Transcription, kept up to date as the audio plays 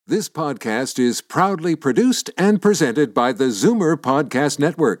This podcast is proudly produced and presented by the Zoomer Podcast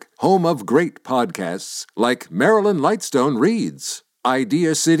Network, home of great podcasts like Marilyn Lightstone Reads,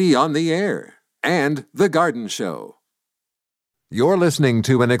 Idea City on the Air, and The Garden Show. You're listening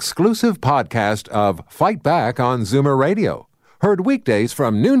to an exclusive podcast of Fight Back on Zoomer Radio, heard weekdays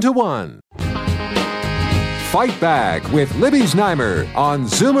from noon to 1. Fight Back with Libby Znaimer on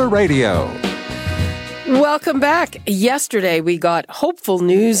Zoomer Radio. Welcome back. Yesterday, we got hopeful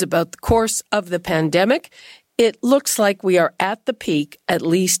news about the course of the pandemic. It looks like we are at the peak, at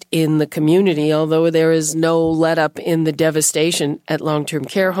least in the community, although there is no let-up in the devastation at long-term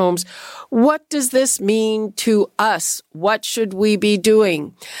care homes. What does this mean to us? What should we be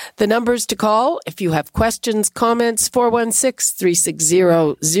doing? The numbers to call, if you have questions, comments,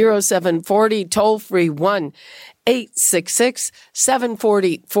 416-360-0740, toll-free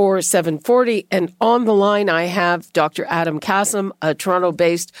 1-866-740-4740. And on the line, I have Dr. Adam Kassam, a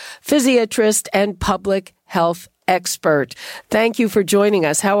Toronto-based physiatrist and public health expert. Thank you for joining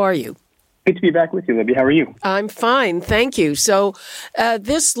us. How are you? Good to be back with you, Libby. How are you? I'm fine. Thank you. So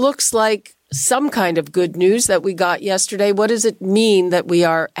this looks like some kind of good news that we got yesterday. What does it mean that we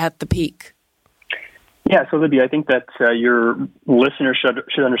are at the peak? Yeah, so Libby, I think that your listeners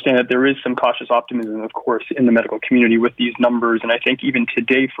should understand that there is some cautious optimism, of course, in the medical community with these numbers. And I think even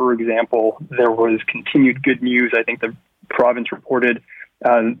today, for example, there was continued good news. I think the province reported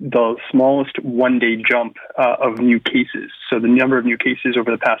the smallest one-day jump of new cases. So the number of new cases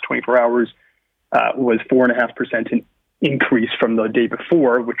over the past 24 hours was 4.5% increase from the day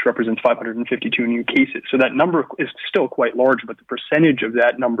before, which represents 552 new cases. So that number is still quite large, but the percentage of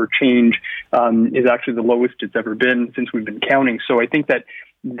that number change is actually the lowest it's ever been since we've been counting. So I think that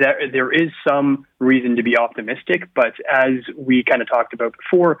there is some reason to be optimistic, but as we kind of talked about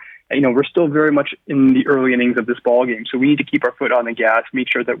before, we're still very much in the early innings of this ballgame. So we need to keep our foot on the gas, make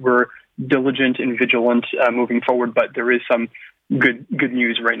sure that we're diligent and vigilant moving forward, but there is some good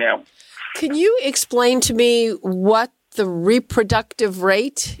news right now. Can you explain to me what the reproductive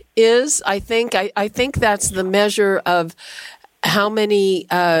rate is? I think that's the measure of how many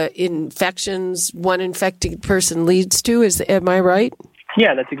infections one infected person leads to. Am I right?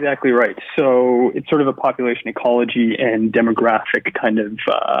 Yeah, that's exactly right. So it's sort of a population ecology and demographic kind of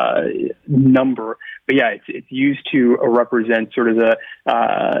number. But yeah, it's used to represent sort of the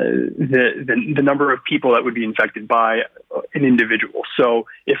number of people that would be infected by an individual. So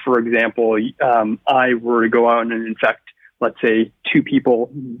if, for example, I were to go out and infect, let's say, 2 people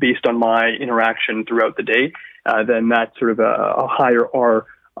based on my interaction throughout the day, then that's sort of a higher R0,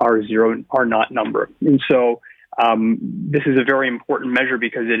 R0 number. And so this is a very important measure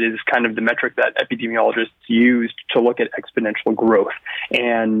because it is kind of the metric that epidemiologists used to look at exponential growth.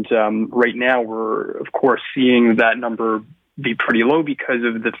 And right now we're, of course, seeing that number be pretty low because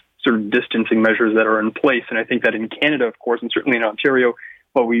of the sort of distancing measures that are in place. And I think that in Canada, of course, and certainly in Ontario,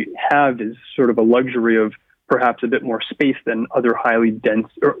 what we have is sort of a luxury of perhaps a bit more space than other highly dense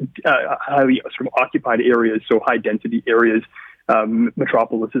or highly sort of occupied areas, so high density areas.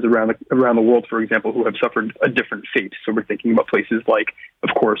 Metropolises around the world, for example, who have suffered a different fate. So we're thinking about places like,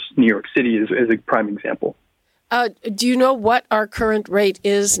 of course, New York City is a prime example. Do you know what our current rate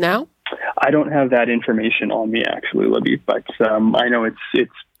is now? I don't have that information on me, actually, Libby, but I know it's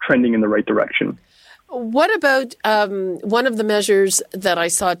trending in the right direction. What about one of the measures that I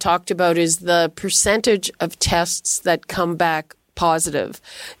saw talked about is the percentage of tests that come back positive.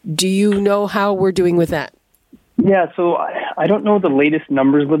 Do you know how we're doing with that? Yeah, so I don't know the latest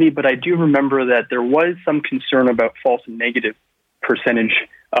numbers, Libby, but I do remember that there was some concern about false negative percentage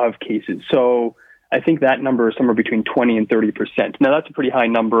of cases. So I think that number is somewhere between 20 and 30%. Now, that's a pretty high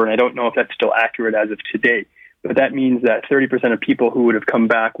number, and I don't know if that's still accurate as of today. But that means that 30% of people who would have come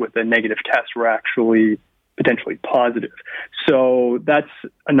back with a negative test were actually potentially positive. So that's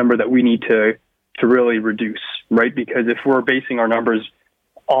a number that we need to really reduce, right? Because if we're basing our numbers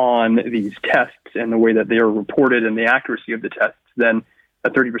on these tests and the way that they are reported and the accuracy of the tests, then a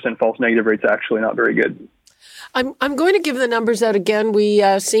 30% false negative rate is actually not very good. I'm going to give the numbers out again. We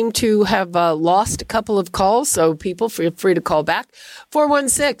seem to have lost a couple of calls, so people feel free to call back.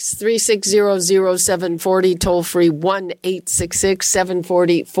 416-360-0740, toll free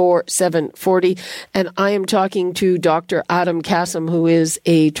 1-866-740-4740. And I am talking to Dr. Adam Kassam, who is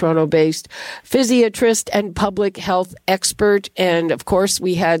a Toronto-based physiatrist and public health expert. And of course,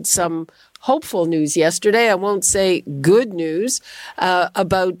 we had some hopeful news yesterday. I won't say good news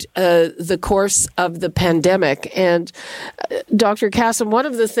about the course of the pandemic. And Dr. Kassam, one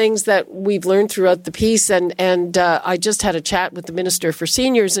of the things that we've learned throughout the piece, and I just had a chat with the Minister for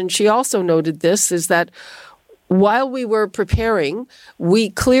Seniors, and she also noted this, is that while we were preparing, we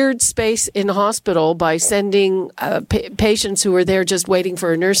cleared space in hospital by sending patients who were there just waiting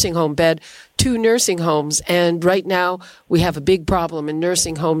for a nursing home bed to nursing homes. And right now we have a big problem in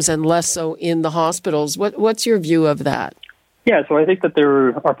nursing homes and less so in the hospitals. What's your view of that? Yeah, so I think that there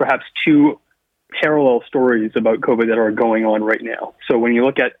are perhaps two parallel stories about COVID that are going on right now. So when you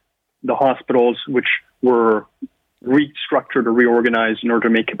look at the hospitals, which were restructured or reorganized in order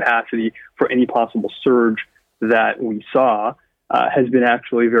to make capacity for any possible surge that we saw, has been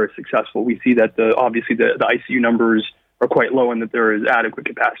actually very successful. We see that obviously the ICU numbers are quite low and that there is adequate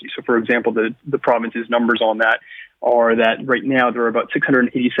capacity. So, for example, the province's numbers on that are that right now there are about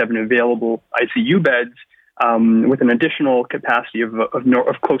 687 available ICU beds, with an additional capacity of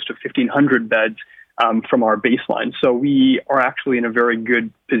close to 1,500 beds from our baseline. So we are actually in a very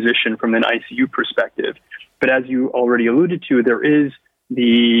good position from an ICU perspective. But as you already alluded to, there is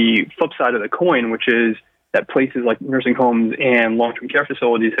the flip side of the coin, which is that places like nursing homes and long-term care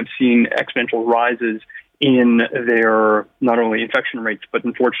facilities have seen exponential rises in their not only infection rates, but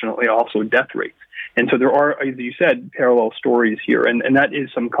unfortunately also death rates. And so there are, as you said, parallel stories here. And that is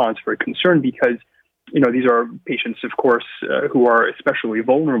some cause for concern because, these are patients, of course, who are especially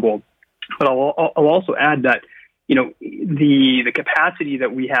vulnerable. But I'll also add that, the capacity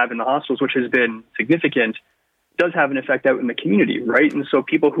that we have in the hospitals, which has been significant, does have an effect out in the community, right? And so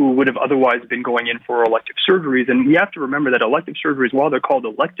people who would have otherwise been going in for elective surgeries, and we have to remember that elective surgeries, while they're called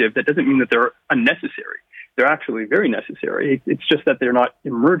elective, that doesn't mean that they're unnecessary. They're actually very necessary. It's just that they're not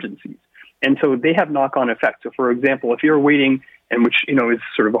emergencies. And so they have knock-on effects. So, for example, if you're waiting, and which, is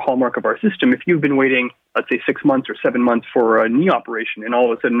sort of a hallmark of our system, if you've been waiting, let's say 6 months or 7 months for a knee operation, and all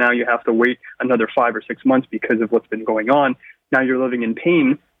of a sudden now you have to wait another 5 or 6 months because of what's been going on, now you're living in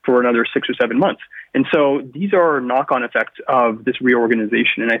pain for another 6 or 7 months. And so these are knock-on effects of this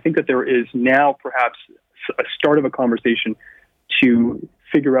reorganization. And I think that there is now perhaps a start of a conversation to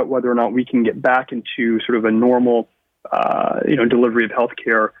figure out whether or not we can get back into sort of a normal, delivery of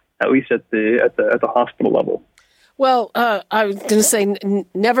healthcare, at least at the hospital level. Well, I was going to say,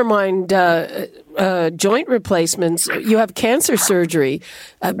 never mind joint replacements. You have cancer surgery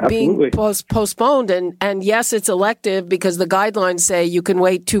being postponed, and yes, it's elective because the guidelines say you can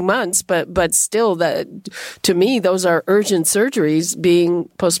wait 2 months, but still, to me, those are urgent surgeries being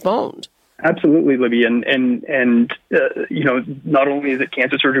postponed. Absolutely, Libby, and not only is it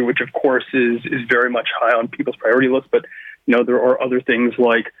cancer surgery, which of course is very much high on people's priority list, but there are other things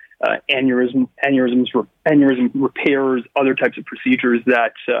like aneurysm repairs, other types of procedures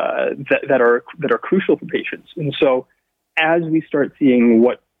that are crucial for patients. And so, as we start seeing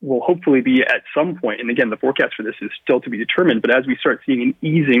what will hopefully be at some point, and again, the forecast for this is still to be determined, but as we start seeing an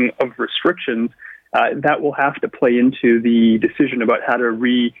easing of restrictions, that will have to play into the decision about how to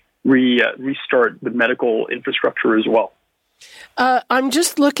restart the medical infrastructure as well. I'm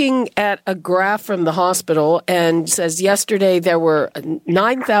just looking at a graph from the hospital and says yesterday there were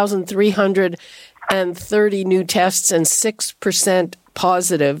 9,330 new tests and 6%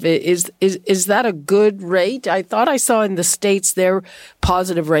 positive. Is that a good rate? I thought I saw in the States their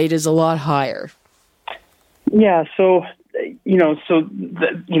positive rate is a lot higher. Yeah, so I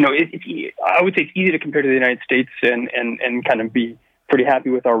would say it's easy to compare to the United States and kind of be pretty happy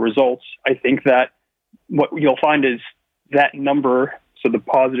with our results. I think that what you'll find is that number, so the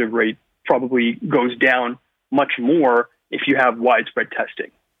positive rate, probably goes down much more if you have widespread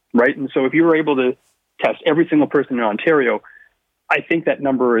testing, right? And so if you were able to test every single person in Ontario, I think that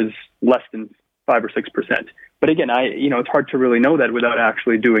number is less than 5 or 6%. But again, it's hard to really know that without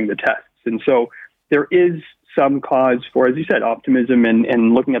actually doing the tests. And so there is some cause for, as you said, optimism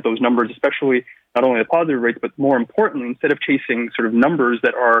and looking at those numbers, especially not only the positive rates, but more importantly, instead of chasing sort of numbers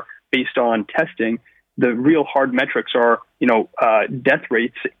that are based on testing, the real hard metrics are, death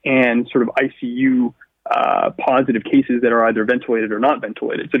rates and sort of ICU positive cases that are either ventilated or not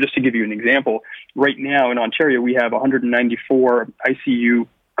ventilated. So just to give you an example, right now in Ontario, we have 194 ICU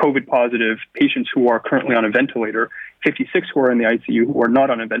COVID positive patients who are currently on a ventilator, 56 who are in the ICU who are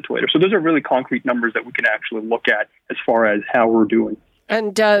not on a ventilator. So those are really concrete numbers that we can actually look at as far as how we're doing.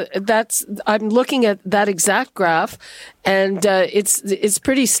 And I'm looking at that exact graph, and it's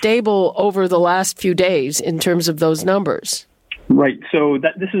pretty stable over the last few days in terms of those numbers. Right. So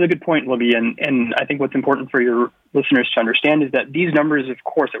this is a good point, Libby, and I think what's important for your listeners to understand is that these numbers, of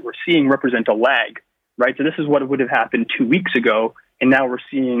course, that we're seeing represent a lag, right? So this is what would have happened 2 weeks ago, and now we're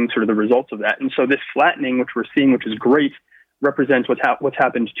seeing sort of the results of that. And so this flattening, which we're seeing, which is great, represents what's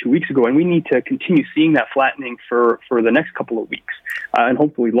happened 2 weeks ago, and we need to continue seeing that flattening for the next couple of weeks, and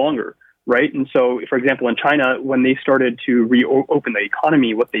hopefully longer, right? And so, for example, in China, when they started to reopen the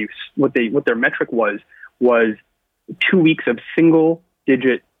economy, what their metric was was 2 weeks of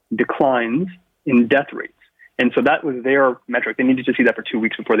single-digit declines in death rates. And so that was their metric. They needed to see that for 2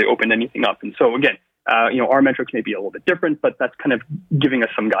 weeks before they opened anything up. And so again, our metrics may be a little bit different, but that's kind of giving us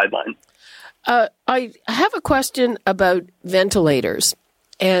some guidelines. I have a question about ventilators.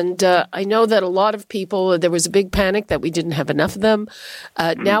 And I know that a lot of people, there was a big panic that we didn't have enough of them.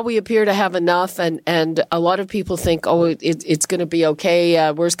 Now we appear to have enough, and a lot of people think, it's going to be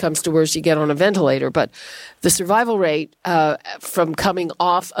okay. Worst comes to worst, you get on a ventilator. But the survival rate from coming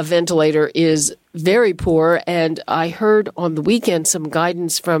off a ventilator is very poor. And I heard on the weekend some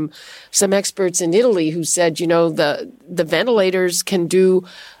guidance from some experts in Italy who said, the ventilators can do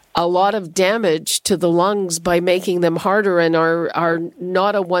a lot of damage to the lungs by making them harder and are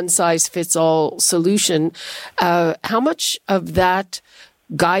not a one-size-fits-all solution. How much of that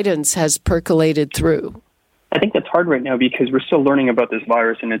guidance has percolated through? I think that's hard right now because we're still learning about this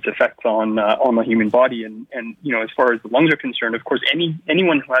virus and its effects on the human body. And as far as the lungs are concerned, of course,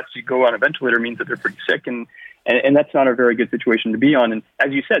 anyone who has to go on a ventilator means that they're pretty sick, and that's not a very good situation to be on. And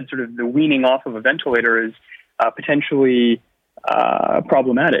as you said, sort of the weaning off of a ventilator is potentially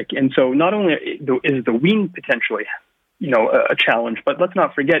problematic. And so not only is the wean potentially, a challenge, but let's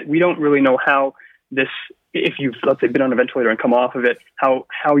not forget, we don't really know how this, if you've, let's say, been on a ventilator and come off of it, how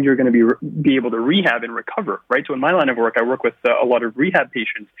you're going to be able to rehab and recover, right? So in my line of work, I work with a lot of rehab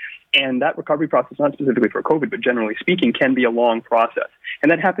patients, and that recovery process, not specifically for COVID, but generally speaking, can be a long process.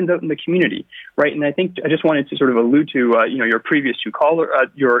 And that happens out in the community, right? And I think I just wanted to sort of allude to, your previous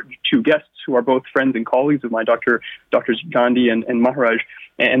your two guests who are both friends and colleagues of mine, Drs. Gandhi and Maharaj,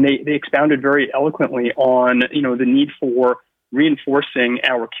 and they expounded very eloquently on, the need for reinforcing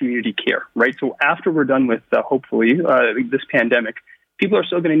our community care, right? So after we're done with, hopefully, this pandemic, people are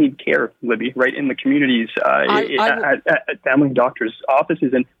still going to need care, Libby, right, in the communities, at family doctors'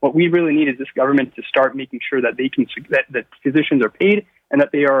 offices. And what we really need is this government to start making sure that that physicians are paid and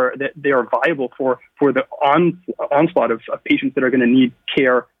that they are viable for the onslaught of patients that are going to need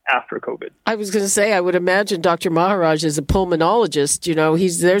care after COVID. I was going to say, I would imagine Dr. Maharaj is a pulmonologist.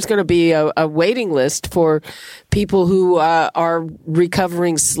 There's going to be a waiting list for people who are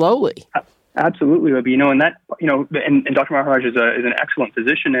recovering slowly. Absolutely, Libby. And that, and Dr. Maharaj is an excellent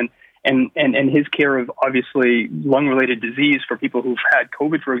physician, and his care of obviously lung-related disease for people who've had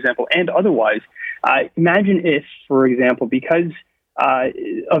COVID, for example, and otherwise. Imagine if, for example, because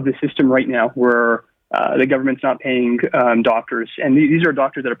of the system right now where the government's not paying doctors, and these are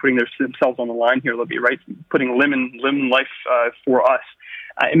doctors that are putting themselves on the line here, Libby, right? Putting limb in life for us.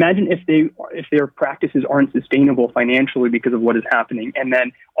 Imagine if their practices aren't sustainable financially because of what is happening, and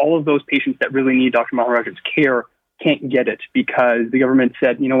then all of those patients that really need Dr. Maharaj's care can't get it because the government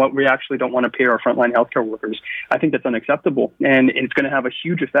said, we actually don't want to pay our frontline healthcare workers. I think that's unacceptable, and it's going to have a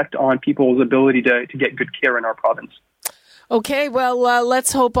huge effect on people's ability to get good care in our province. Okay, well,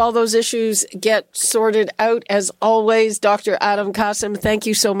 let's hope all those issues get sorted out. As always, Dr. Adam Kassam, thank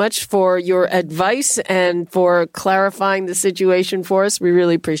you so much for your advice and for clarifying the situation for us. We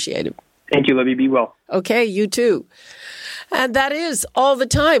really appreciate it. Thank you, Libby. Be well. Okay, you too. And that is all the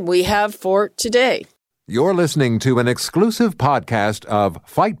time we have for today. You're listening to an exclusive podcast of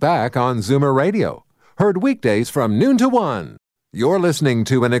Fight Back on Zoomer Radio. Heard weekdays from noon to 1. You're listening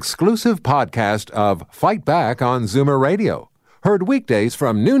to an exclusive podcast of Fight Back on Zoomer Radio. Heard weekdays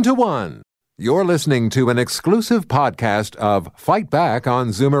from noon to 1. You're listening to an exclusive podcast of Fight Back on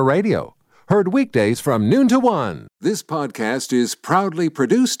Zoomer Radio. Heard weekdays from noon to 1. This podcast is proudly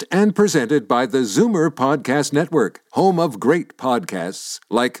produced and presented by the Zoomer Podcast Network, home of great podcasts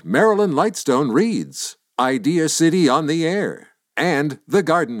like Marilyn Lightstone Reads, Idea City on the Air, and The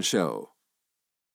Garden Show.